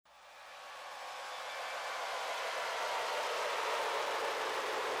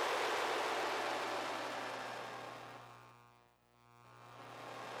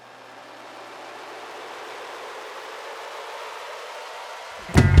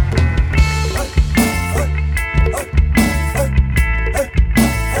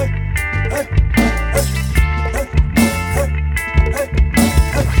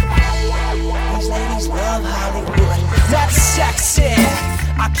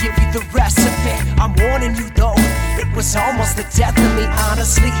was almost the death of me,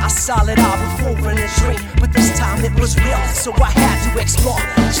 honestly. I saw it all before in a dream, but this time it was real, so I had to explore.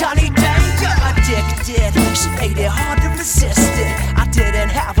 Johnny Danger, addicted. She made it hard to resist it. I didn't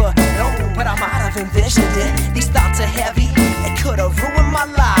have her, no, but I might have envisioned it. These thoughts are heavy, it could have ruined my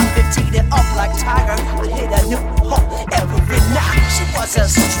life. It teed it up like Tiger. I hit a new home every night. She was a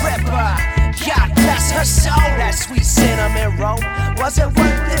stripper. God bless her soul. That sweet cinnamon roll wasn't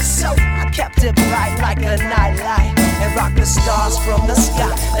worth it, so I kept it bright like a nightlight and rocked the stars from the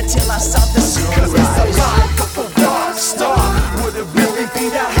sky until I saw the sunrise. 'Cause it's the life of a rock star. Would it really be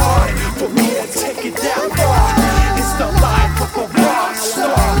that hard for me to take it that far? It's the life of a rock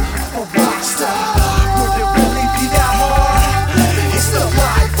star. A rock star. Would it really be that hard? It's the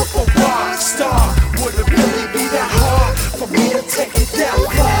life of a rock star. Would it really be that hard for me to take it that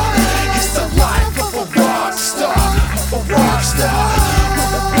far? It's the life of a rock star. A rock star.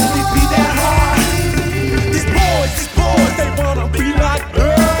 Would it really be that hard? These boys, they wanna be like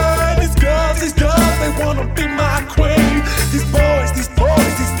her. These girls, they wanna be my queen. These boys, these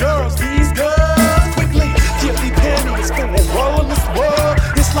girls, quickly, gently pennies for a roll in this world.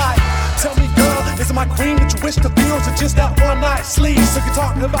 It's like, tell me, girl, is it my queen that you wish to be, or is it just that one night sleep? So you're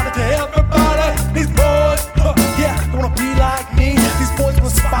talking about it to everybody. These boys, yeah, they wanna be like me. These boys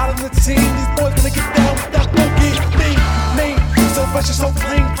wanna spot on the team. These boys wanna get down with that boogie. Me, so fresh and so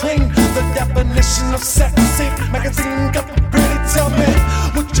clean. The definition of sexy magazine got the pretty. Tell me,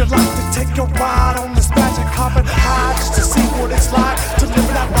 would you like to take a ride on this magic carpet high just to see what it's like to live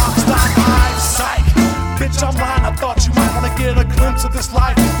in that rockstar life? Psych, bitch, I'm lying. I thought you might wanna get a glimpse of this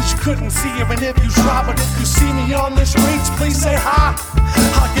life that you couldn't see, even if you try. But if you see me on the streets, please say hi.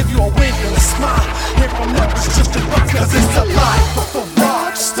 I'll give you a wink and a smile. Here from now, it's just a rock. 'Cause it's the life of a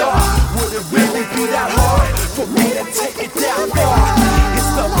rock star. Would it really be that hard for me to take it that far?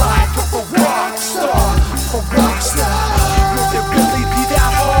 It's the life of a rock star. A rock star. Would it really be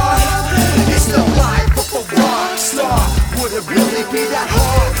that hard? It's the life of a rock star. Would it really be that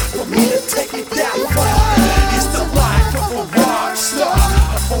hard for me to take it that far? It's the life of a rock star.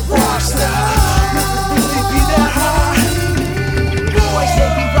 A rock star. Would it really be that hard? Boys, they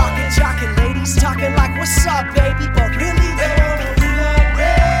be rockin', jockin', ladies talking like, what's up, baby? But really, they wanna be like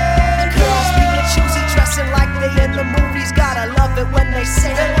that. Girls being choosy, dressing like they in the movies. Gotta love it when they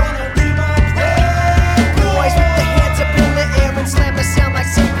say they wanna be like that. Boys with their hands up in the air and slam the sound like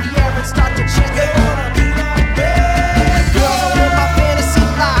St. Pierre and start to chant. They wanna be like that. Girls, I live my fantasy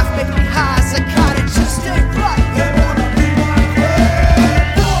life, make me high as a cottage. You stay right. They wanna be like that.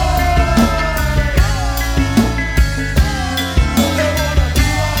 They wanna be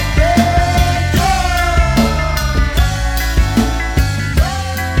like that. They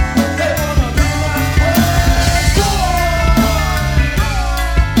wanna be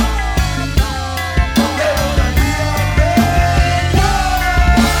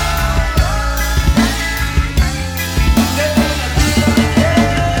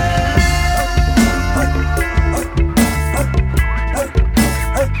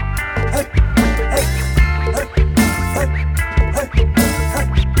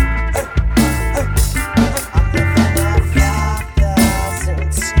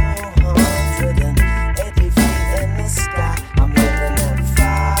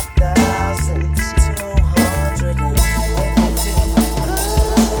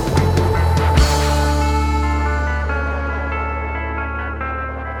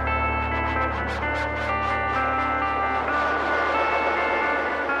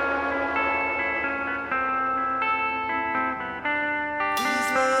These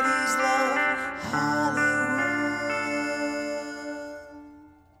ladies love Hollywood.